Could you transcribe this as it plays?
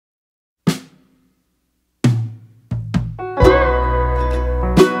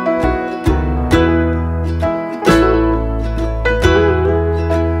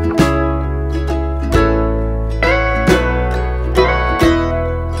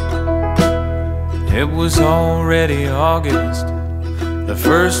It was already August, the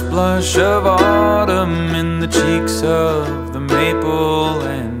first blush of autumn in the cheeks of the maple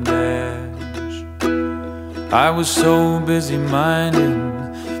and ash. I was so busy minding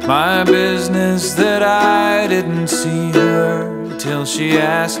my business that I didn't see her till she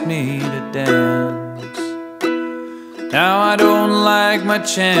asked me to dance. Now I don't like my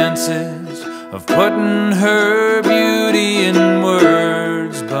chances of putting her beauty in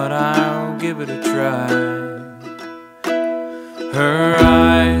words, but I'll give it a try. Her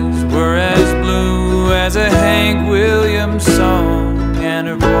eyes were as blue as a Hank Williams song, and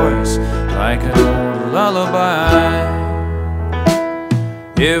her voice like an old lullaby.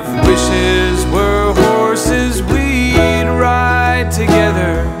 If wishes were horses, we'd ride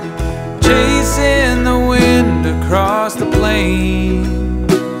together, chasing the wind across the plains.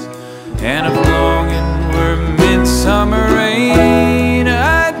 And if longing were midsummer rain,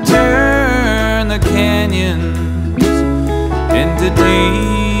 I'd turn the canyons into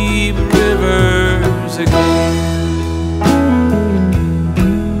deep rivers again.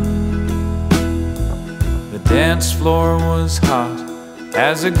 The dance floor was hot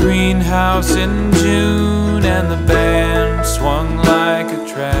as a greenhouse in June, and the band swung like a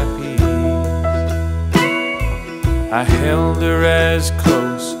trapeze. I held her as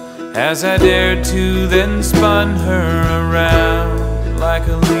close as I dared to, then spun her around like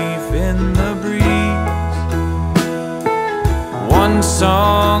a leaf in the breeze. One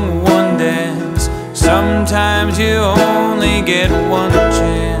song, one dance, sometimes you only get one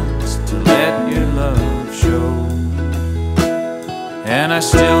chance to let your love show. And I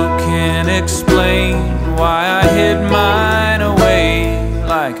still can't explain why I hid mine away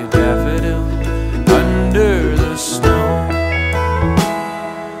like a daffodil under the snow.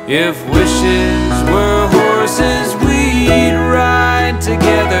 If wishes were horses, we'd ride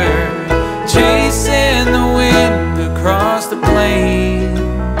together, chasing the wind across the plains.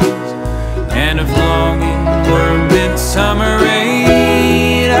 And if longing were midsummer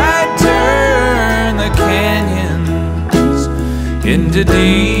rain, I'd turn the canyons into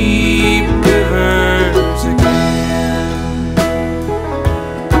deep rivers again.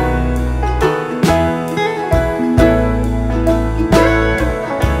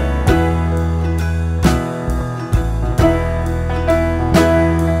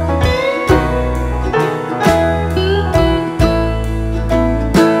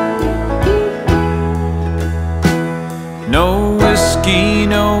 No whiskey,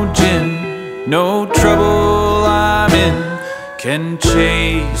 no gin, no trouble I'm in can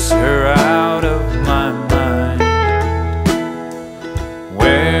chase her out of my mind.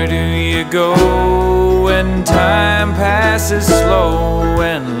 Where do you go when time passes slow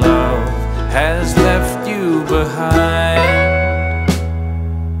and love has left you behind?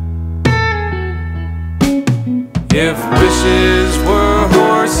 If wishes were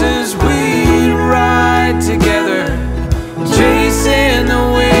horses, we'd ride together, chasing the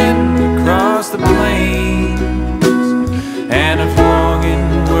wind across the plains. And if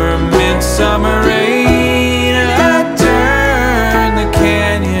longing were midsummer rain, I'd turn the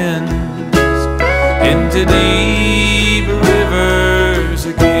canyons into deep rivers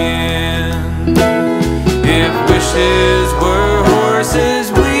again. If wishes were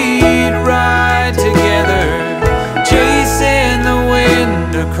horses, we'd ride together, chasing the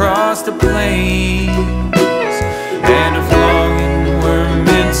wind across the plains. And if longing were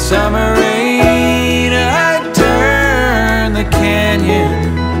midsummer rain, I'd turn the canyons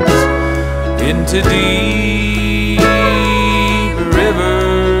into deep